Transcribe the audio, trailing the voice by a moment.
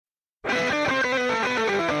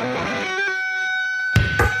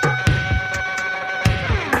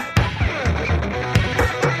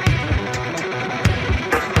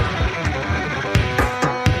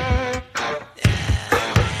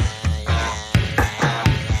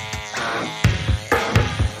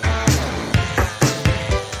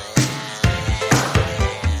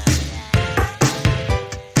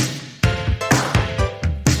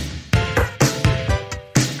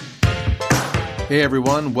Hey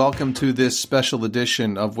everyone, welcome to this special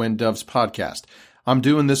edition of When Doves Podcast. I'm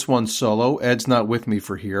doing this one solo. Ed's not with me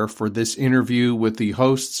for this interview with the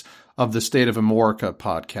hosts of the State of Amorica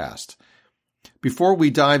podcast. Before we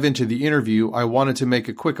dive into the interview, I wanted to make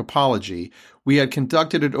a quick apology. We had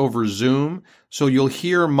conducted it over Zoom, so you'll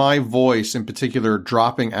hear my voice in particular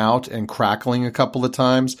dropping out and crackling a couple of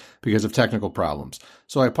times because of technical problems.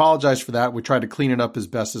 So I apologize for that. We tried to clean it up as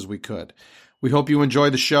best as we could. We hope you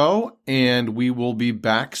enjoy the show, and we will be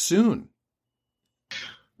back soon.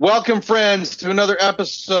 Welcome, friends, to another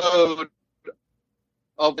episode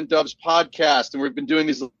of the Doves Podcast. And we've been doing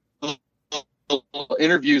these little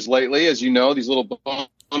interviews lately, as you know, these little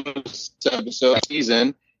bonus episodes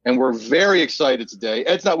season. And we're very excited today.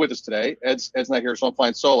 Ed's not with us today. Ed's not here, so I'm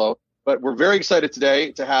flying solo. But we're very excited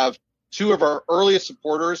today to have two of our earliest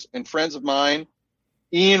supporters and friends of mine,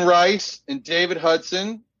 Ian Rice and David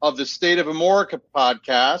Hudson, of the State of Amorica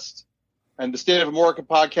podcast. And the State of Amorica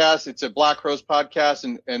podcast, it's a Black Crowes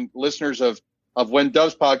podcast, and listeners of When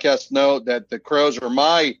Doves podcast know that the Crowes are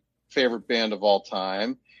my favorite band of all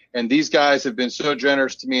time. And these guys have been so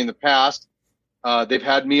generous to me in the past. They've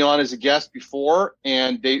had me on as a guest before,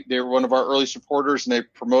 and they were one of our early supporters, and they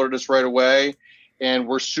promoted us right away. And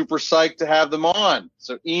we're super psyched to have them on.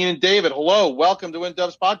 So Ian and David, hello. Welcome to When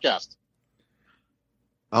Doves podcast.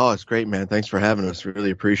 Oh, it's great, man. Thanks for having us. Really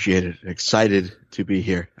appreciate it. Excited to be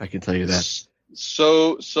here. I can tell you that.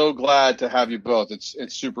 So glad to have you both. It's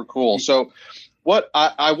super cool. So what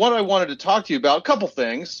I wanted to talk to you about, a couple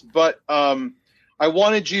things, but I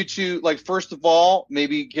wanted you to, first of all,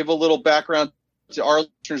 maybe give a little background to our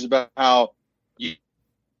listeners about how you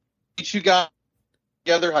two got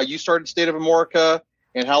together, how you started State of Amorica,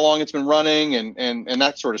 and how long it's been running, and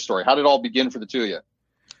that sort of story. How did it all begin for the two of you?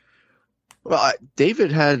 Well,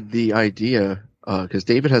 David had the idea, because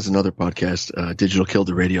David has another podcast, Digital Killed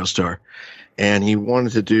the Radio Star, and he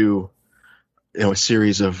wanted to do, a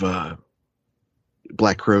series of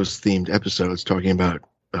Black Crowes themed episodes talking about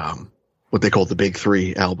what they call the Big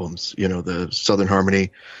Three albums, the Southern Harmony,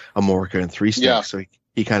 Amorica, and Three Sticks. Yeah. So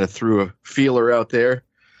he kind of threw a feeler out there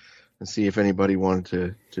and see if anybody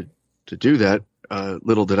wanted to do that.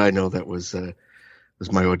 Little did I know that was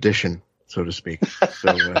my audition, so to speak.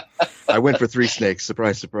 So I went for Three Snakes.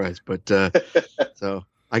 Surprise, surprise. But so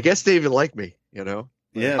I guess they even like me,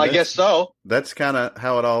 Yeah, I guess so. That's kind of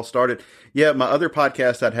how it all started. Yeah, my other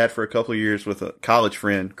podcast I'd had for a couple of years with a college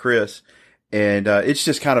friend, Chris, and it's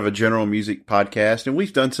just kind of a general music podcast. And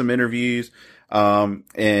we've done some interviews,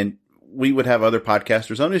 and we would have other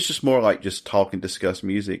podcasters on. It's just more like just talk and discuss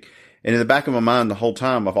music. And in the back of my mind the whole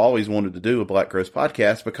time, I've always wanted to do a Black Crowes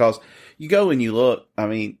podcast because you go and you look,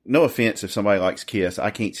 no offense if somebody likes Kiss. I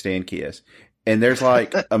can't stand Kiss. And there's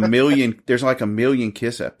like a million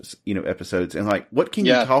Kiss episodes. And what can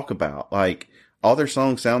you talk about? All their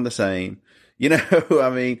songs sound the same, And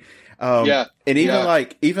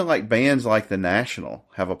even like bands like The National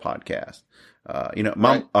have a podcast.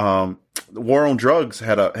 War on Drugs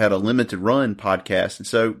had a limited run podcast. And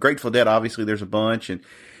so Grateful Dead, obviously there's a bunch. And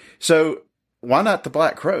so why not the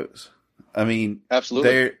Black Crowes?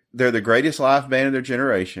 Absolutely. They're the greatest live band of their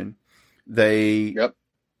generation. They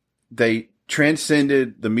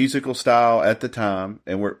transcended the musical style at the time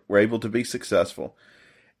and were able to be successful.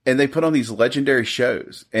 And they put on these legendary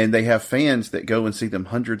shows, and they have fans that go and see them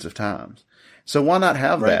hundreds of times. So why not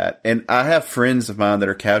have that? And I have friends of mine that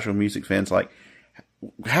are casual music fans.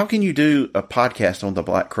 How can you do a podcast on the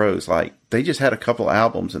Black Crowes? They just had a couple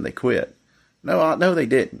albums and they quit. No, they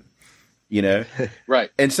didn't. Right.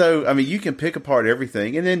 And so, you can pick apart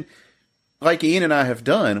everything. And then, like Ian and I have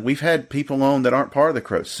done, we've had people on that aren't part of the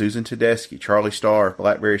Crowes. Susan Tedeschi, Charlie Starr,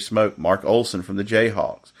 Blackberry Smoke, Mark Olson from the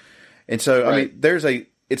Jayhawks. And so,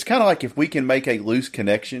 it's kind of like if we can make a loose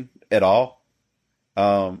connection at all,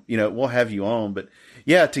 we'll have you on. But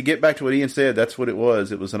yeah, to get back to what Ian said, that's what it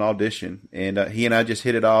was. It was an audition, and he and I just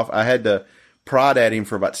hit it off. I had to prod at him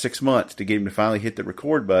for about 6 months to get him to finally hit the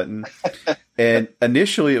record button. And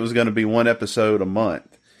initially it was going to be one episode a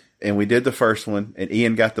month. And we did the first one, and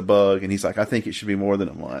Ian got the bug, and he's like, I think it should be more than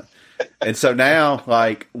a month. And so now,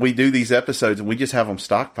 we do these episodes, and we just have them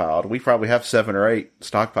stockpiled. We probably have 7 or 8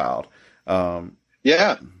 stockpiled.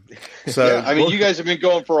 Yeah. So you guys have been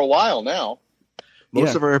going for a while now.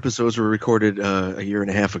 Most of our episodes were recorded a year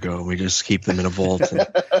and a half ago, and we just keep them in a vault. And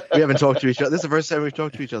we haven't talked to each other. This is the first time we've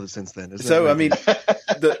talked to each other since then.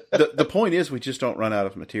 The point is we just don't run out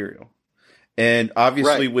of material. And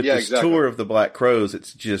obviously with this tour of the Black Crowes,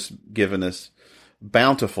 it's just given us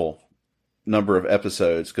bountiful number of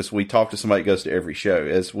episodes because we talk to somebody that goes to every show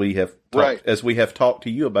as we have talked to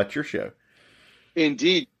you about your show.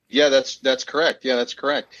 Indeed. Yeah, that's correct. Yeah, that's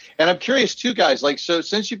correct. And I'm curious too, guys, like, so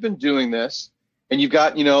since you've been doing this and you've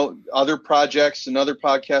got, other projects and other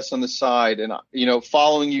podcasts on the side and,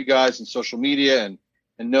 following you guys on social media and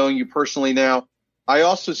knowing you personally now, I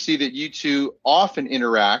also see that you two often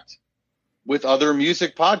interact with other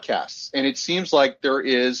music podcasts. And it seems like there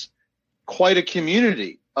is quite a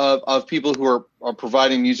community of people who are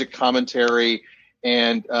providing music commentary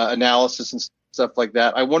and analysis and stuff like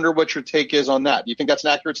that. I wonder what your take is on that. Do you think that's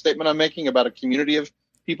an accurate statement I'm making about a community of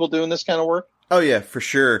people doing this kind of work? Oh, yeah, for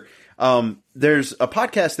sure. There's a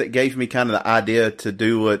podcast that gave me kind of the idea to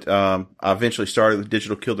do what I eventually started with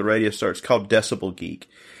Digital Killed the Radio Star. It's called Decibel Geek.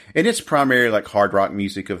 And it's primarily like hard rock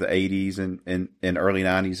music of the 80s and early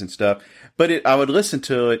 90s and stuff. But I would listen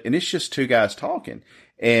to it, and it's just two guys talking.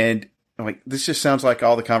 And I'm like, this just sounds like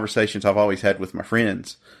all the conversations I've always had with my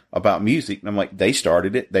friends about music. And I'm like, they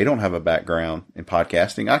started it. They don't have a background in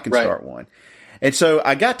podcasting. I can start one. And so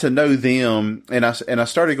I got to know them, and I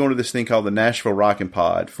started going to this thing called the Nashville Rockin'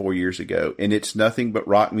 Pod 4 years ago, and it's nothing but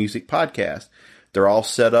rock music podcast. They're all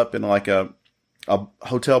set up in like a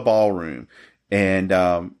hotel ballroom,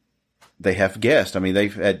 and they have guests. I mean,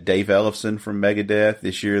 they've had Dave Ellefson from Megadeth.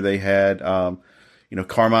 This year they had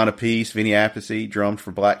Carmine Appice, Vinny Appice, drummed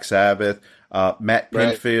for Black Sabbath, Matt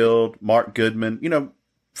Pinfield, Mark Goodman,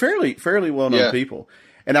 fairly well-known people.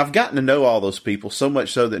 And I've gotten to know all those people so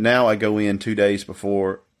much so that now I go in 2 days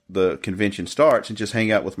before the convention starts and just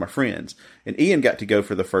hang out with my friends. And Ian got to go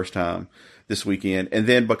for the first time this weekend. And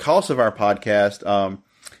then because of our podcast,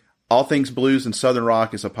 All Things Blues and Southern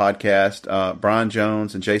Rock is a podcast. Brian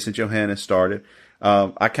Jones and Jason Johannes started.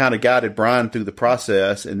 I kind of guided Brian through the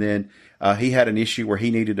process, and then he had an issue where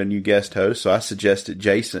he needed a new guest host, so I suggested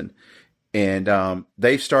Jason. And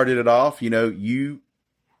they've started it off. You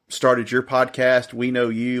started your podcast. We know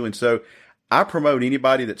you. And so I promote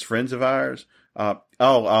anybody that's friends of ours.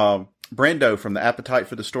 Brendo from the Appetite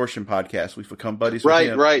for Distortion podcast. We've become buddies with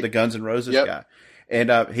him, the Guns N' Roses guy.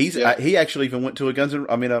 And he actually even went to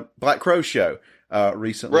a Black Crow show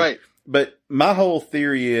recently. Right. But my whole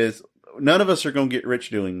theory is none of us are going to get rich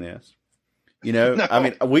doing this. No. I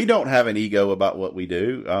mean, we don't have an ego about what we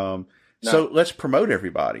do. So let's promote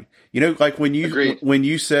everybody. Like when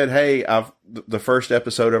you said, "Hey, the first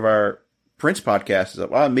episode of our Prince podcast is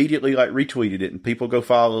up," I immediately retweeted it, and people go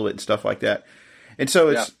follow it and stuff like that. And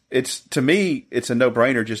so it's to me, it's a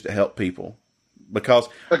no-brainer just to help people because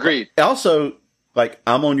agreed. Also,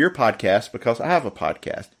 I'm on your podcast because I have a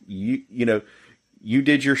podcast. You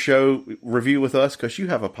did your show review with us because you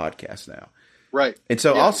have a podcast now. Right. And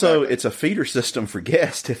so it's a feeder system for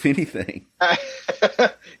guests, if anything.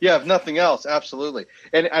 Yeah, if nothing else, absolutely.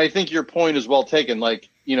 And I think your point is well taken.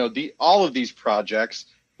 All of these projects,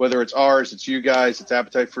 whether it's ours, it's you guys, it's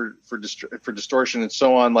Appetite for Distortion and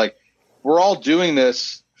so on, we're all doing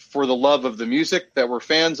this for the love of the music that we're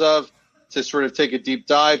fans of, to sort of take a deep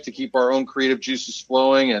dive, to keep our own creative juices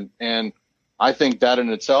flowing. And I think that in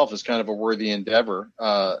itself is kind of a worthy endeavor,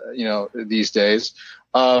 these days.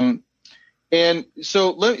 And so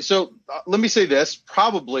let me say this.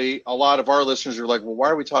 Probably a lot of our listeners are like, well, why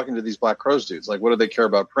are we talking to these Black Crowes dudes? What do they care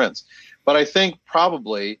about Prince? But I think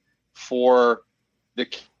probably for the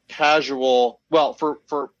casual, for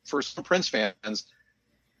some Prince fans,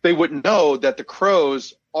 they wouldn't know that the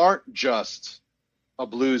Crowes aren't just a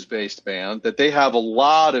blues-based band, that they have a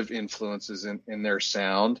lot of influences in their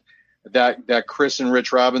sound, that Chris and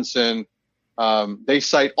Rich Robinson, they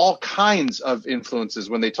cite all kinds of influences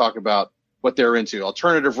when they talk about what they're into: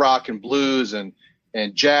 alternative rock and blues and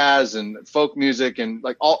jazz and folk music and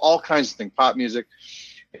all kinds of things, pop music.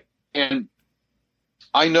 And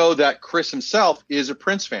I know that Chris himself is a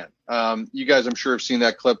Prince fan. You guys, I'm sure, have seen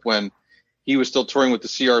that clip when he was still touring with the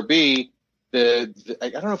CRB. I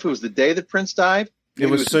don't know if it was the day that Prince died. Maybe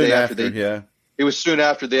it was soon after. It was soon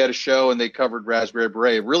after they had a show and they covered Raspberry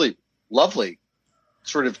Beret. Really lovely,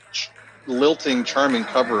 sort of lilting, charming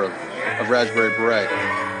cover of Raspberry Beret.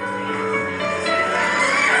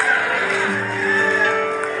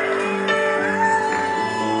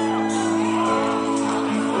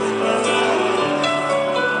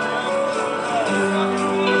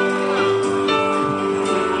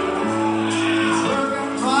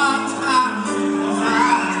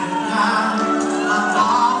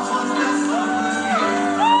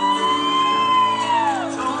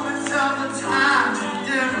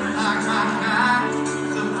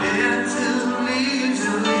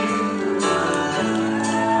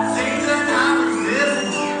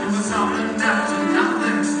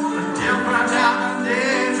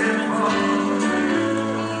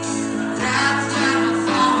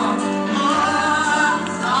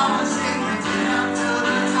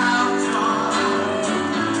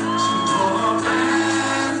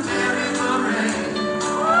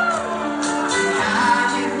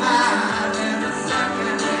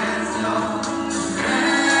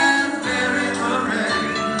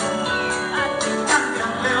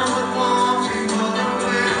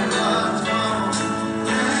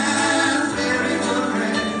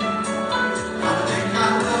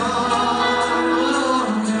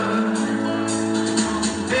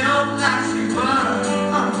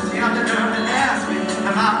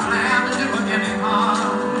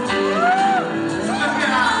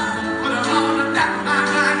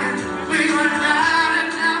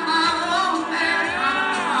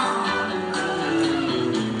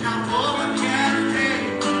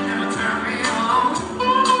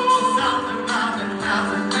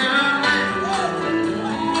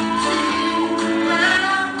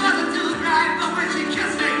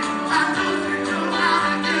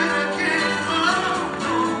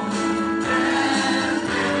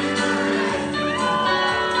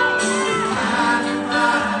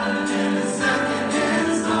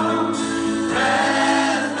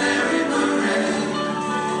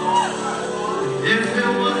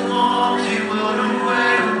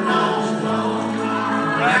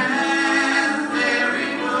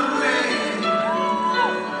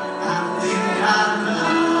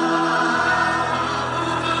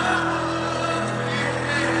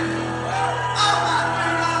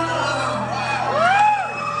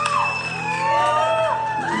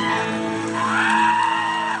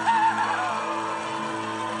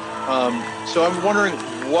 So I'm wondering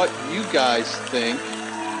what you guys think.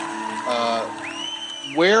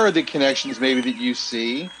 Where are the connections maybe that you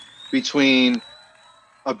see between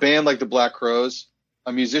a band like the Black Crowes,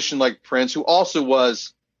 a musician like Prince, who also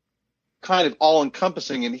was kind of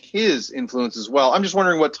all-encompassing in his influence as well? I'm just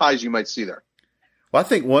wondering what ties you might see there. Well, I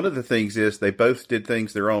think one of the things is they both did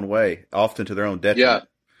things their own way, often to their own detriment.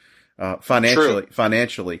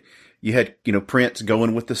 Financially, you had, Prince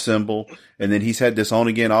going with the cymbal, and then he's had this on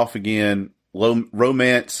again, off again,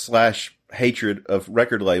 romance / hatred of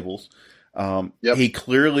record labels. He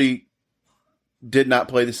clearly did not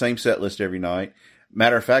play the same set list every night.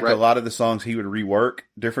 Matter of fact, a lot of the songs he would rework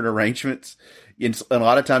different arrangements. And a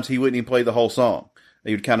lot of times he wouldn't even play the whole song.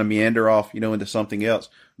 He would kind of meander off, into something else.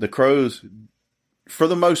 The Crowes, for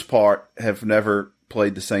the most part, have never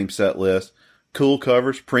played the same set list. Cool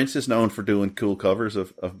covers. Prince is known for doing cool covers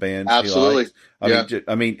of bands. Absolutely.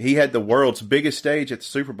 I mean, he had the world's biggest stage at the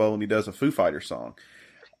Super Bowl, and he does a Foo Fighters song.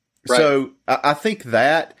 Right. So I think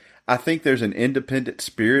there's an independent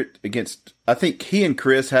spirit against. I think he and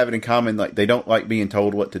Chris have it in common. Like, they don't like being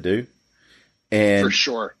told what to do, and for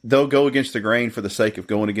sure they'll go against the grain for the sake of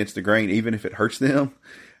going against the grain, even if it hurts them.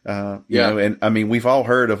 You know, and I mean, we've all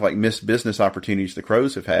heard of like missed business opportunities the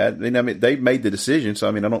Crowes have had. And I mean, they've made the decision, so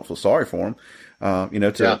I mean, I don't feel sorry for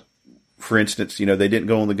them. For instance, they didn't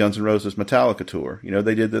go on the Guns N' Roses Metallica tour.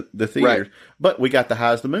 They did the theaters, but we got the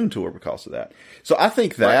High as the Moon tour because of that. So I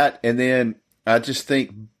think that, and then I just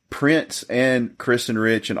think Prince and Chris and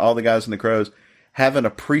Rich and all the guys in the Crowes have an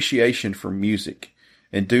appreciation for music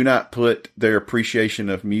and do not put their appreciation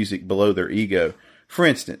of music below their ego. For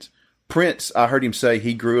instance, Prince, I heard him say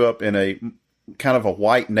he grew up in a kind of a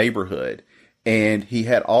white neighborhood, and he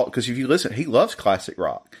had because if you listen, he loves classic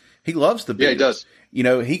rock. He loves the Beatles. Yeah, he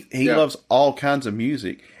does. He loves all kinds of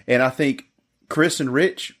music. And I think Chris and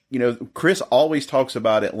Rich, Chris always talks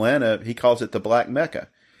about Atlanta. He calls it the Black Mecca.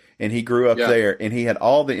 And he grew up there, and he had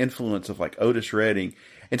all the influence of like Otis Redding.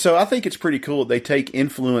 And so I think it's pretty cool. They take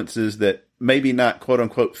influences that maybe not quote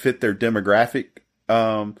unquote fit their demographic,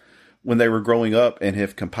 when they were growing up, and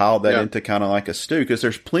have compiled that into kind of like a stew. Because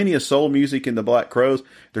there's plenty of soul music in the Black Crowes.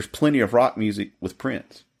 There's plenty of rock music with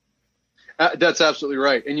Prince. That's absolutely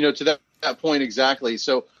right. And, to that point exactly.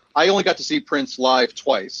 So I only got to see Prince live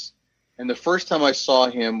twice. And the first time I saw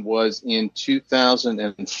him was in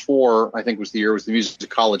 2004, I think was the year, was the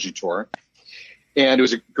Musicology Tour. And it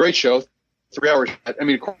was a great show, 3 hours. I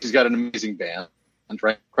mean, of course, he's got an amazing band,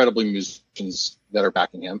 right? Incredibly musicians that are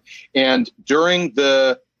backing him. And during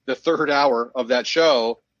the third hour of that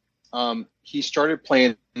show, he started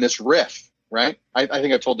playing this riff, right? I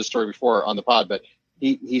think I've told this story before on the pod, but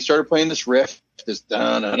he started playing this riff, this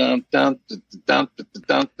dun dun dun dun dun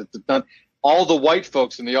dun dun dun. All the white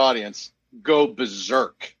folks in the audience go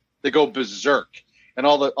berserk. They go berserk, and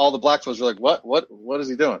all the black folks are like, "What is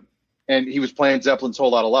he doing?" And he was playing Zeppelin's "Whole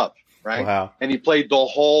Lotta Love," right? Wow! And he played the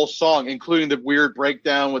whole song, including the weird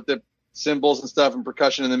breakdown with the cymbals and stuff and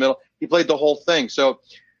percussion in the middle. He played the whole thing. So,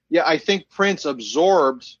 yeah, I think Prince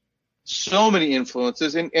absorbed so many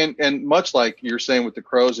influences, and much like you're saying with the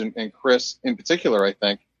Crowes and Chris in particular, I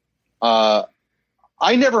think.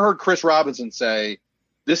 I never heard Chris Robinson say,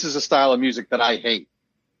 "This is a style of music that I hate,"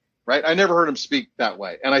 right? I never heard him speak that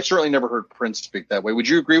way. And I certainly never heard Prince speak that way. Would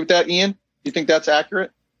you agree with that, Ian? Do you think that's accurate?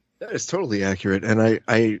 That is totally accurate. And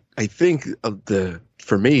I think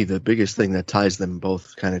for me, the biggest thing that ties them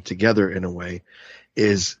both kind of together in a way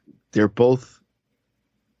is they're both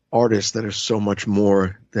artists that are so much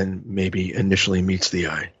more than maybe initially meets the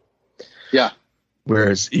eye. Yeah.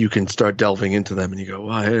 Whereas you can start delving into them and you go,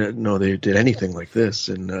 well, I didn't know they did anything like this.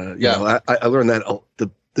 And, I learned that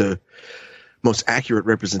the most accurate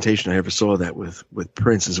representation I ever saw of that with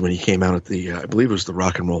Prince is when he came out at the, I believe it was the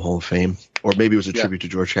Rock and Roll Hall of Fame, or maybe it was a tribute to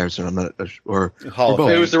George Harrison. I'm not, or Hall of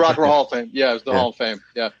Fame. It was the Rock and Roll Hall of Fame. Yeah, it was the Hall of Fame.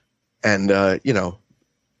 Yeah. And,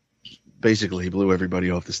 basically he blew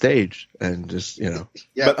everybody off the stage and just, Yeah.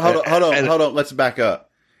 But hold on. Let's back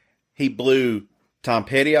up. He blew Tom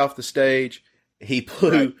Petty off the stage. He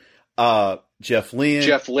blew Jeff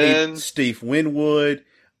Lynne, Steve Winwood.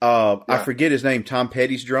 I forget his name. Tom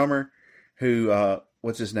Petty's drummer, who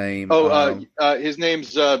what's his name? His name's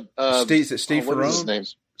Steve Ferrone. What is his name?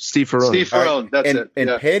 Steve Ferrone. Steve Ferrone. That's it.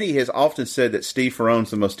 And Petty has often said that Steve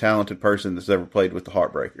Ferrone's the most talented person that's ever played with the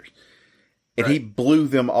Heartbreakers, and he blew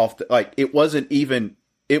them off. It wasn't even.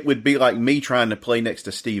 It would be like me trying to play next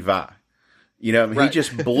to Steve Vai. He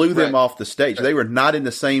just blew them off the stage. They were not in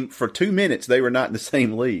the same for 2 minutes. They were not in the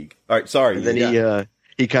same league. All right, sorry. And then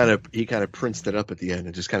he kind of Princed it up at the end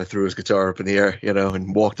and just kind of threw his guitar up in the air,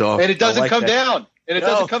 and walked off. And it doesn't come down. And it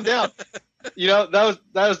doesn't come down. that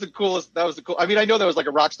was the coolest. That was the cool. I mean, I know that was like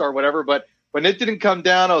a rock star, or whatever, but when it didn't come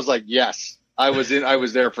down, I was like, yes, I was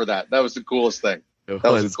there for that. That was the coolest thing. That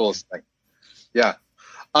was the coolest thing. Yeah.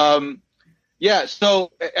 Yeah.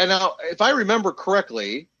 So, and now, if I remember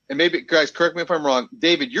correctly, and maybe guys, correct me if I'm wrong,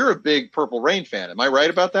 David, you're a big Purple Rain fan. Am I right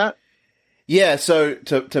about that? Yeah. So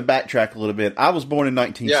to backtrack a little bit, I was born in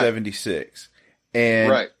 1976.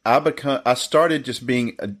 And I started just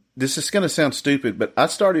being, this is going to sound stupid, but I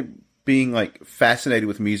started being like fascinated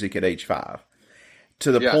with music at age 5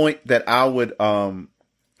 to the point that I would,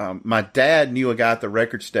 my dad knew a guy at the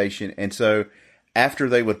record station. And so after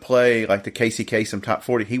they would play like the Casey Kasem Top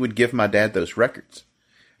 40, he would give my dad those records.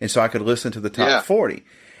 And so I could listen to the Top 40.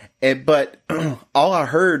 But all I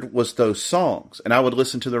heard was those songs, and I would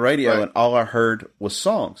listen to the radio and all I heard was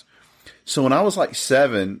songs. So when I was like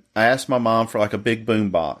 7, I asked my mom for like a big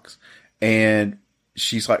boom box, and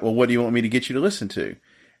she's like, well, what do you want me to get you to listen to?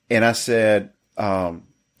 And I said, a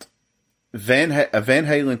Van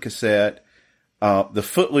Halen cassette, the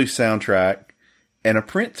Footloose soundtrack, and a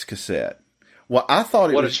Prince cassette. Well, I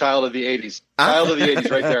thought a child of the 80s. Child of the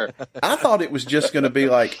 80s right there. I thought it was just going to be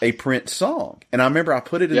like a Prince song. And I remember I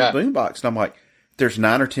put it in the boombox, and I'm like, there's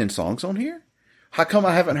 9 or 10 songs on here? How come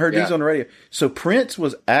I haven't heard these on the radio? So Prince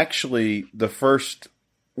was actually the first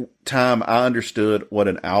time I understood what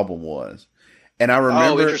an album was. And I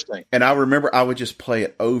remember I would just play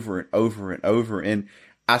it over and over and over. And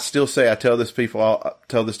I still say, I tell this to people all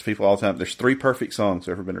the time. There's 3 perfect songs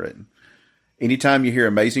that have ever been written. Anytime you hear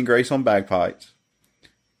Amazing Grace on bagpipes,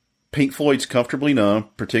 Pink Floyd's Comfortably Numb,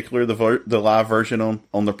 particularly the live version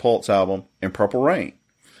on the Pulse album, and Purple Rain.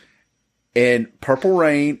 And Purple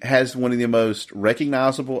Rain has one of the most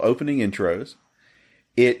recognizable opening intros.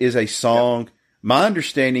 It is a song. Yep. My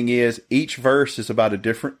understanding is each verse is about a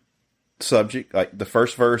different subject. Like the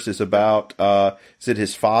first verse is about, is it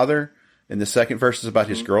his father? And the second verse is about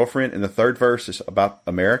his girlfriend. And the third verse is about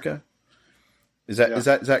America. Is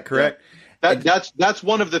that correct? Yeah. That's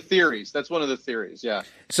one of the theories. That's one of the theories. Yeah.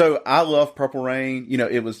 So I love Purple Rain.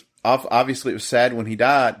 It was obviously it was sad when he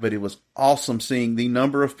died, but it was awesome seeing the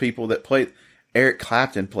number of people that played. Eric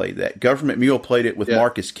Clapton played that. Government Mule played it with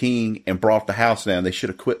Marcus King and brought the house down. They should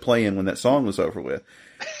have quit playing when that song was over with.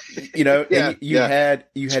 And you had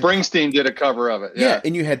Springsteen did a cover of it. Yeah,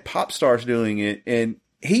 and you had pop stars doing it, and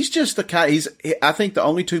he's just the kind. I think the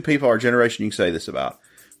only 2 people our generation you can say this about.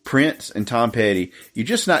 Prince and Tom Petty. You're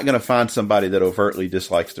just not going to find somebody that overtly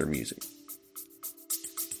dislikes their music.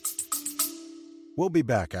 We'll be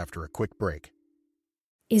back after a quick break.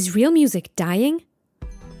 Is real music dying?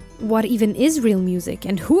 What even is real music,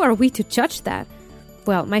 and who are we to judge that?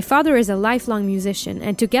 Well, my father is a lifelong musician,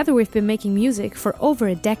 and together we've been making music for over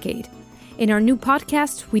a decade. In our new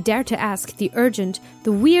podcast, we dare to ask the urgent,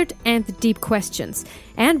 the weird, and the deep questions,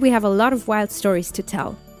 and we have a lot of wild stories to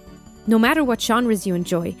tell. No matter what genres you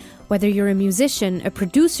enjoy, whether you're a musician, a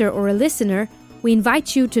producer, or a listener, we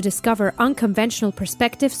invite you to discover unconventional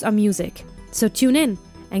perspectives on music. So tune in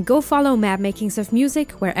and go follow Mad Makings of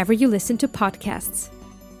Music wherever you listen to podcasts.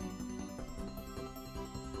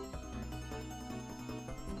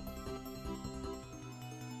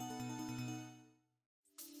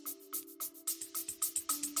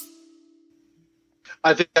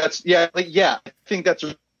 I think that's I think that's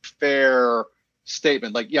a fair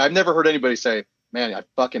statement. I've never heard anybody say, "Man, I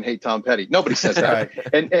fucking hate Tom Petty." Nobody says that,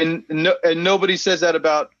 and nobody says that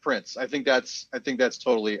about Prince. I think that's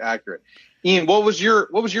totally accurate. Ian, what was your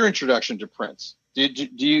introduction to Prince? Can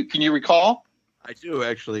you recall? I do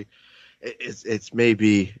actually. It's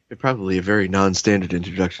probably a very non-standard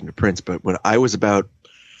introduction to Prince, but when I was about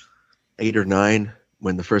 8 or 9,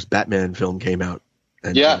 when the first Batman film came out,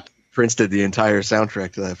 and Prince did the entire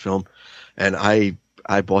soundtrack to that film, and I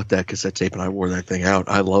bought that cassette tape and I wore that thing out.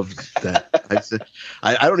 I loved that.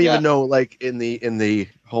 I don't even know, like in the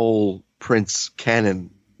whole Prince canon,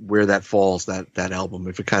 where that falls, that album,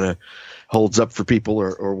 if it kind of holds up for people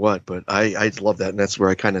or what. But I love that, and that's where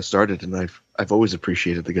I kind of started, and I've always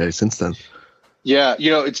appreciated the guy since then. Yeah,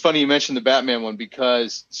 it's funny you mentioned the Batman one,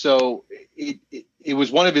 because it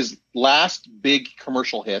was one of his last big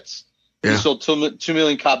commercial hits. He sold 2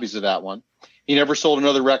 million copies of that one. He never sold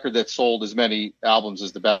another record that sold as many albums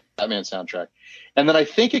as the Batman soundtrack. And then I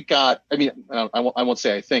think it got, I won't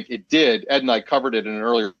say I think, it did. Ed and I covered it in an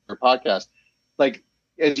earlier podcast. Like,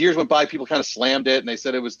 as years went by, people kind of slammed it, and they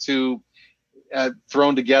said it was too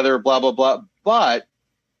thrown together, blah, blah, blah. But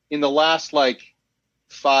in the last,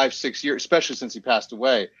 5-6 years, especially since he passed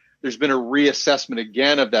away, there's been a reassessment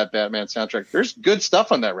again of that Batman soundtrack. There's good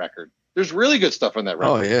stuff on that record. There's really good stuff on that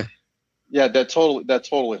record. Oh, yeah. Yeah, that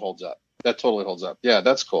totally holds up. That totally holds up. Yeah,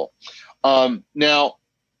 that's cool. Now,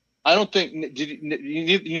 I don't think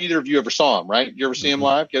neither of you ever saw him, right? You ever see him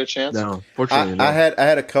live? Get a chance? No, fortunately, no. I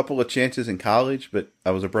had a couple of chances in college, but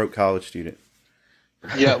I was a broke college student.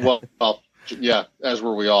 Yeah, well, yeah, as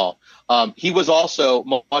were we all. He was also,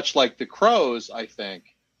 much like the Crows, I think,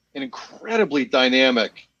 an incredibly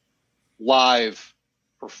dynamic live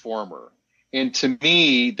performer. And to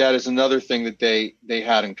me, that is another thing that they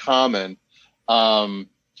had in common.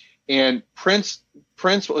 And Prince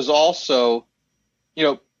was also,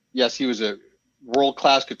 yes, he was a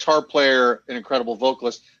world-class guitar player, an incredible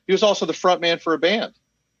vocalist. He was also the front man for a band,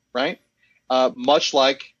 right? Much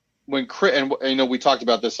like when Chris, and we talked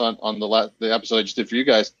about this on the episode I just did for you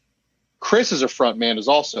guys. Chris as a front man is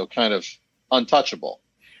also kind of untouchable.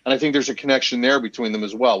 And I think there's a connection there between them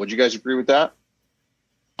as well. Would you guys agree with that?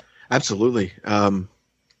 Absolutely.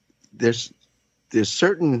 There's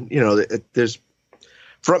certain, there's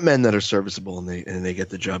front men that are serviceable and they get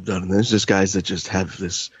the job done. And there's just guys that just have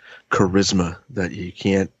this charisma that you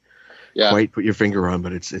can't quite put your finger on,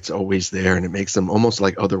 but it's always there, and it makes them almost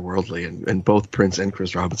like otherworldly. And both Prince and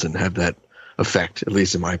Chris Robinson have that effect, at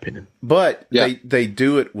least in my opinion. But they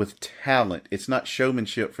do it with talent. It's not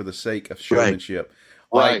showmanship for the sake of showmanship.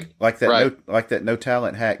 Like that no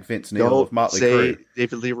talent hack Vince Neil of Motley Crue.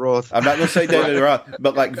 David Lee Roth. I'm not going to say David Lee Roth,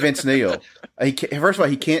 but like Vince Neil. First of all,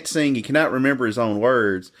 he can't sing. He cannot remember his own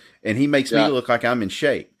words, and he makes me look like I'm in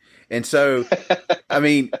shape. And so, I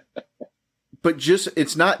mean, but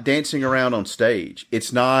it's not dancing around on stage.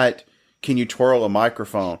 It's not, can you twirl a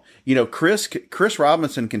microphone? Chris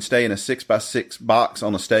Robinson can stay in a 6x6 box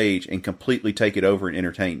on the stage and completely take it over and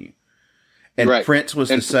entertain you. And Prince was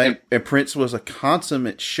the same. And Prince was a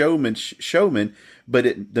consummate showman,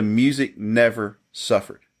 but the music never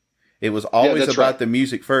suffered. It was always about the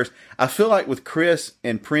music first. I feel like with Chris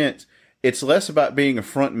and Prince, it's less about being a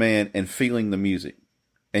front man and feeling the music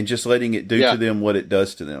and just letting it do to them what it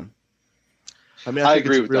does to them. I mean, I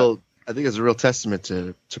agree with that. I think it's a real testament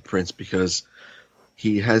to Prince, because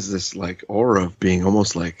he has this like aura of being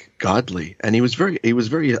almost like godly, and he was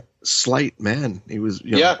very slight man. He was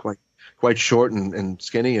quite short and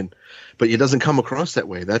skinny, but it doesn't come across that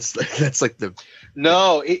way. That's like the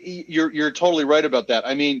you're totally right about that.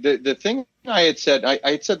 I mean, the thing I had said, I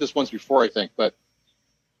had said this once before, I think, but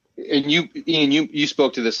and Ian, you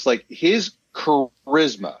spoke to this, like his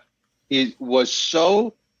charisma was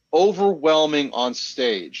so overwhelming on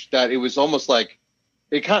stage that it was almost like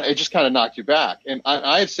it just kind of knocked you back. And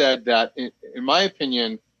I had said that in my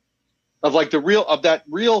opinion, of that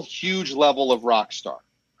real huge level of rock star.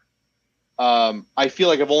 I feel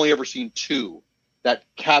like I've only ever seen two that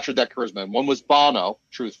captured that charisma. And one was Bono,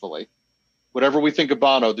 truthfully. Whatever we think of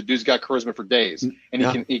Bono, the dude's got charisma for days,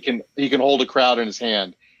 and he can hold a crowd in his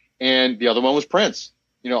hand. And the other one was Prince,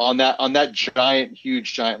 on that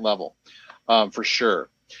huge giant level, for sure.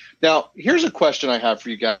 Now, here's a question I have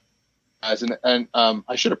for you guys, and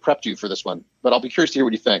I should have prepped you for this one, but I'll be curious to hear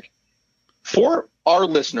what you think. For our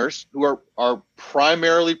listeners who are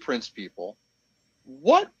primarily Prince people,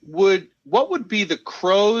 what would be the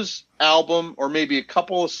Crows album, or maybe a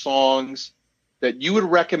couple of songs that you would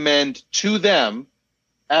recommend to them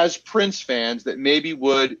as Prince fans that maybe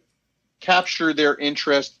would capture their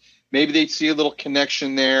interest? Maybe they'd see a little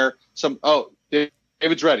connection there.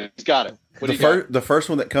 David's ready. He's got it. The first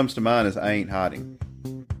one that comes to mind is I Ain't Hiding.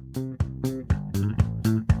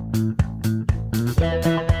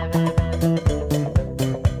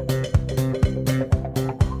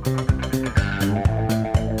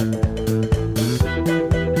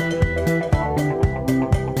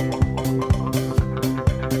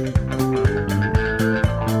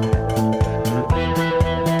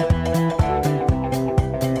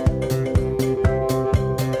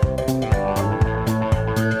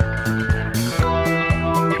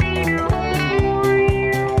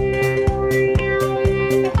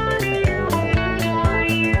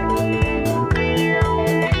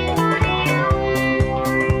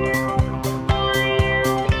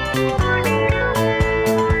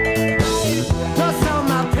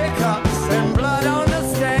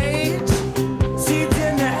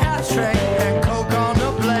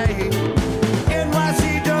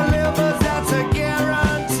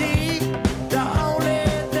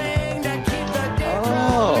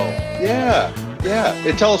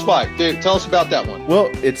 Tell us why. Dave, tell us about that one. Well,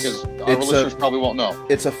 our listeners probably won't know.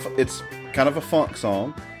 It's kind of a funk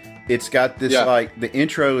song. It's got this the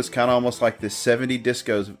intro is kind of almost like this 70s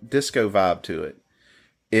disco vibe to it.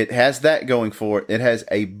 It has that going for it. It has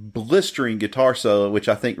a blistering guitar solo, which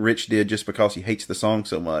I think Rich did just because he hates the song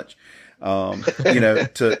so much.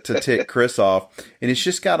 To tick Chris off, and it's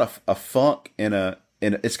just got a funk and a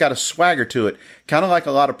and it's got a swagger to it, kind of like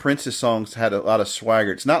a lot of Prince's songs had a lot of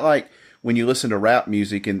swagger. It's not like when you listen to rap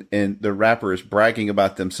music and the rapper is bragging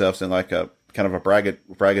about themselves in like a kind of a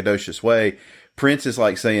braggadocious way. Prince is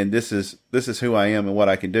like saying, this is who I am and what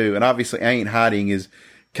I can do. And obviously I Ain't Hiding is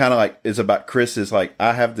kind of like, is about Chris's like,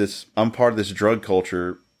 I'm part of this drug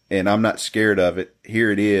culture and I'm not scared of it.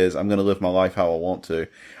 Here it is. I'm going to live my life how I want to.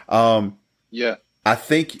 Yeah. I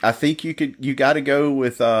think you got to go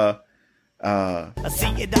with, you got to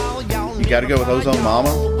go with Ozone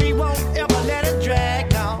Mama. We won't ever let it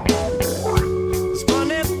drag on. This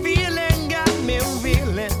funny feeling got me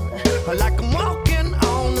reeling, like I'm walking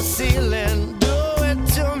on the ceiling. Do it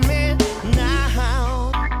to me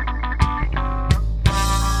now.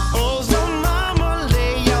 Ozone Mama,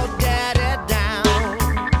 lay your daddy down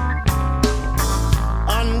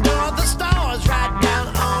under the stars, right down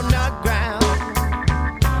on the ground.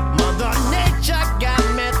 Mother Nature got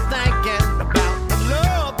me thinking about the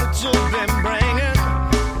love that you've been bringing.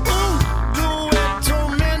 Ooh, do it to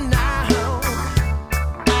me now.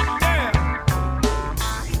 Yeah.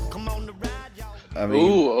 Come on to ride, y'all. I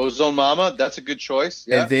mean, Ooh, Ozone Mama. That's a good choice.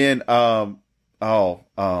 Yeah. and then,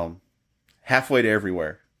 Halfway to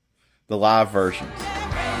Everywhere, the live version. You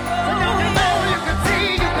can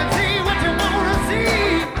see what you wanna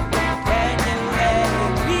see. Can you let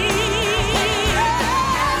it be?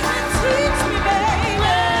 Teach me, baby.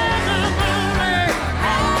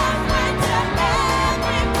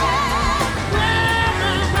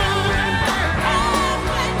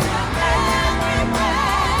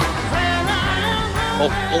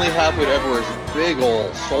 Only Halfway to Everywhere is a big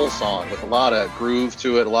old soul song with a lot of groove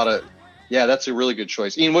to it. Yeah, that's a really good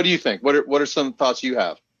choice. Ian, what do you think? What are some thoughts you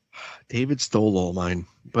have? David stole all mine,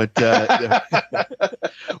 but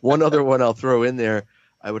one other one I'll throw in there.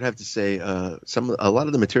 I would have to say a lot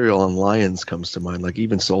of the material on Lions comes to mind. Like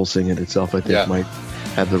even Soul Singing itself, I think might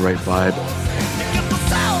have the right vibe. Get my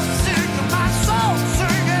soul singing, my soul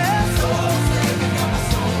singing.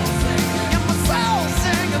 Get my soul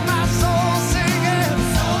singing, my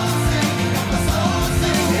soul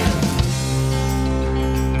singing.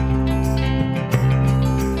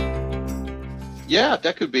 Yeah,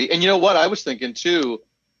 that could be. And you know what? I was thinking too,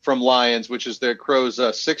 from Lions, which is their Crow's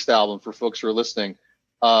sixth album for folks who are listening,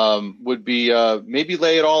 would be maybe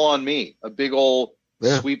Lay It All on Me, a big old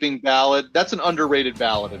sweeping ballad. That's an underrated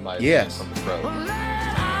ballad in my opinion from the Crow. Lay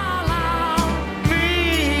it all on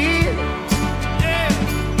me. Yeah.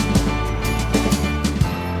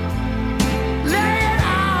 Lay it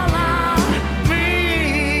all on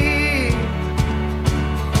me.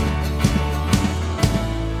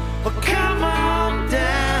 Well, come on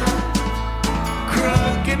down,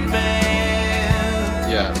 crooked man.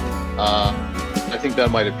 Yeah, I think that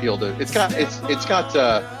might appeal to. It's got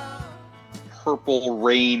Purple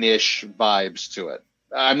Rain-ish vibes to it.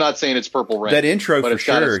 I'm not saying it's Purple Rain. That intro but for it's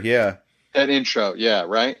got sure. Yeah. That intro, yeah,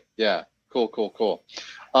 right, yeah, cool.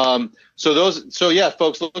 So yeah,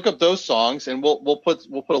 folks, look up those songs, and we'll put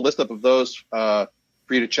a list up of those for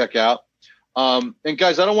you to check out. And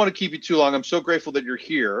guys, I don't want to keep you too long. I'm so grateful that you're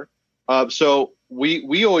here. So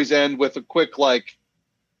we always end with a quick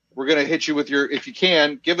we're gonna hit you with if you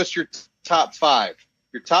can give us your top five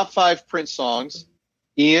Prince songs.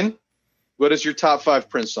 Ian, what is your top 5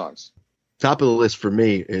 Prince songs? Top of the list for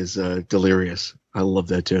me is Delirious. I love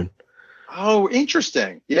that tune. Oh,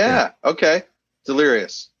 interesting. Yeah. Okay.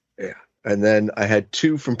 Delirious. Yeah. And then I had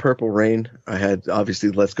 2 from Purple Rain. I had obviously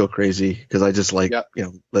Let's Go Crazy because I just like,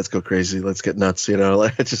 Let's Go Crazy, let's get nuts, I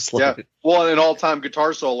just like it. Well, an all-time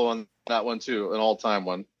guitar solo on that one too, an all-time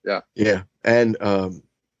one. Yeah. Yeah. And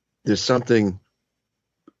there's something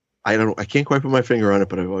I can't quite put my finger on it,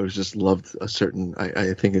 but I've always just loved a certain,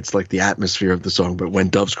 I think it's like the atmosphere of the song, but When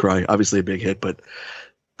Doves Cry, obviously a big hit, but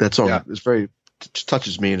that song is very,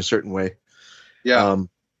 touches me in a certain way. Yeah. And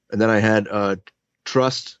then I had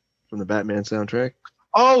Trust from the Batman soundtrack.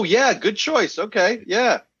 Oh yeah. Good choice. Okay.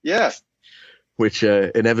 Yeah. Yeah. Which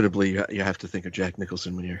inevitably you have to think of Jack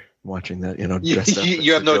Nicholson when you're watching that, dressed up.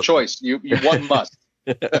 You have no choice. You one must.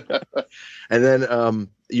 And then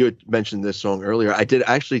you had mentioned this song earlier. I did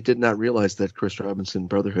not realize that Chris Robinson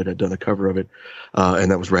Brotherhood had done a cover of it, and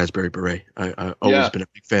that was Raspberry Beret. I've always been a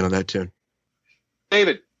big fan of that tune.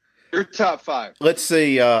 David, your top 5. Let's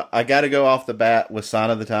see. I got to go off the bat with Sign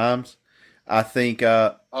of the Times. I think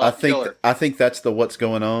that's the What's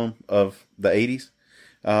Going On of the 80s.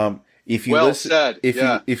 If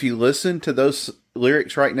you listen to those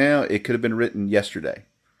lyrics right now, it could have been written yesterday.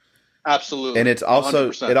 Absolutely. And it's also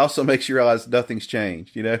 100%. It also makes you realize nothing's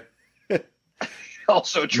changed,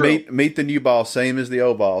 Also true. Meet the new boss, same as the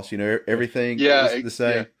old boss, everything is the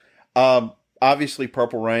same. Yeah. Obviously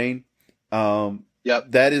Purple Rain.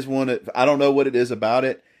 Yep. That is one of, I don't know what it is about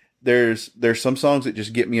it. There's some songs that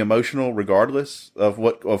just get me emotional regardless of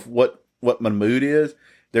what my mood is.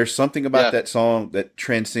 There's something about that song that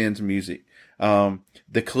transcends music.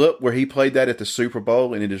 The clip where he played that at the Super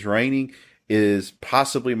Bowl and it is raining is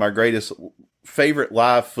possibly my favorite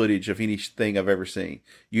live footage of anything I've ever seen.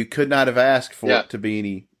 You could not have asked for it to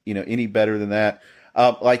be any better than that.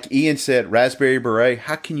 Like Ian said, Raspberry Beret,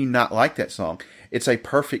 how can you not like that song? It's a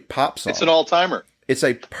perfect pop song. It's an all-timer. It's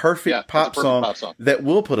a perfect pop song that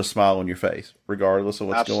will put a smile on your face, regardless of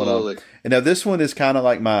what's going on. And now this one is kind of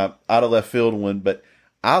like my out of left field one, but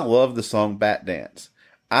I love the song Bat Dance.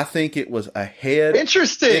 I think it was ahead.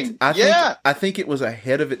 Interesting. I think it was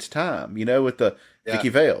ahead of its time, with the Vicky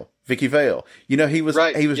Vale. He was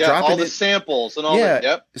dropping all the samples and all that.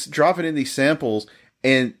 Yep. It's dropping in these samples,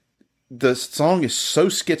 and the song is so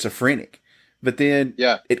schizophrenic. But then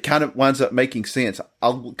it kind of winds up making sense.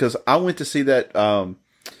 Because I went to see that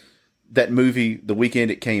movie the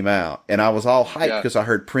weekend it came out, and I was all hyped because I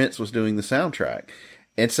heard Prince was doing the soundtrack.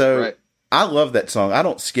 And so I love that song. I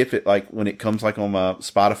don't skip it like when it comes like on my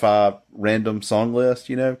Spotify random song list,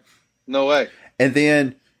 No way. And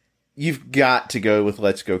then you've got to go with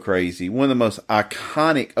Let's Go Crazy, one of the most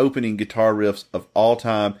iconic opening guitar riffs of all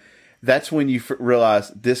time. That's when you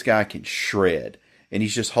realize this guy can shred. And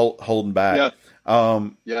he's just holding back.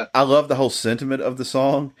 I love the whole sentiment of the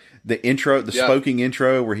song. The intro, the spoken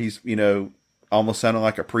intro where he's, almost sounding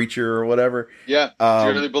like a preacher or whatever. Yeah,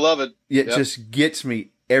 dearly beloved. It just gets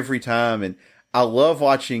me every time. And I love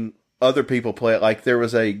watching other people play it. Like there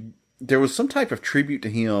was some type of tribute to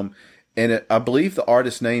him. And I believe the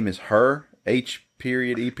artist's name is Her,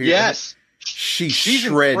 H.E. Yes. She's shreds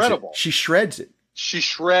incredible. It. She shreds it. She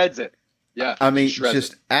shreds it. Yeah, I mean,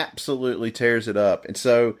 just absolutely tears it up. And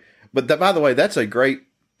so, but by the way, that's a great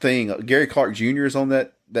thing. Gary Clark Jr. is on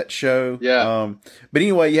that show. Yeah. But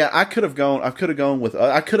anyway, I could have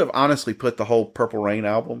honestly put the whole Purple Rain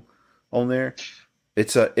album on there.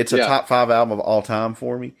 It's a top 5 album of all time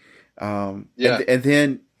for me. And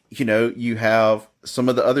then, you have some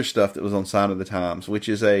of the other stuff that was on Sign of the Times, which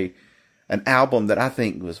is an album that I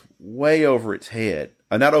think was way over its head.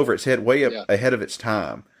 Not over its head, way ahead of its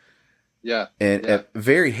time. Yeah. And a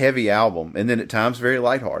very heavy album, and then at times very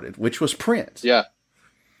lighthearted, which was Prince. Yeah.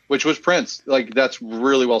 Which was Prince. Like, that's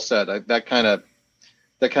really well said. That kind of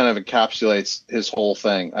encapsulates his whole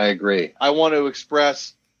thing. I agree. I want to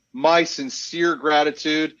express my sincere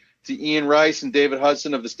gratitude to Ian Rice and David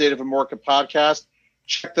Hudson of the State of Amorica podcast.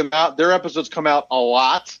 Check them out. Their episodes come out a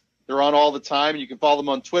lot. They're on all the time. You can follow them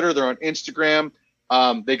on Twitter. They're on Instagram.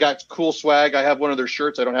 They got cool swag. I have one of their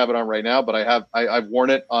shirts. I don't have it on right now, but I've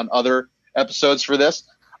worn it on other episodes for this.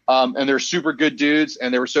 And they're super good dudes,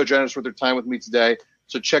 and they were so generous with their time with me today.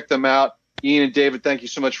 So check them out. Ian and David, thank you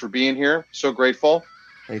so much for being here. So grateful.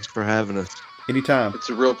 Thanks for having us. Anytime. It's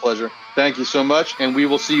a real pleasure. Thank you so much, and we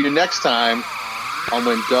will see you next time on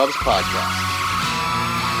When Doves Podcast.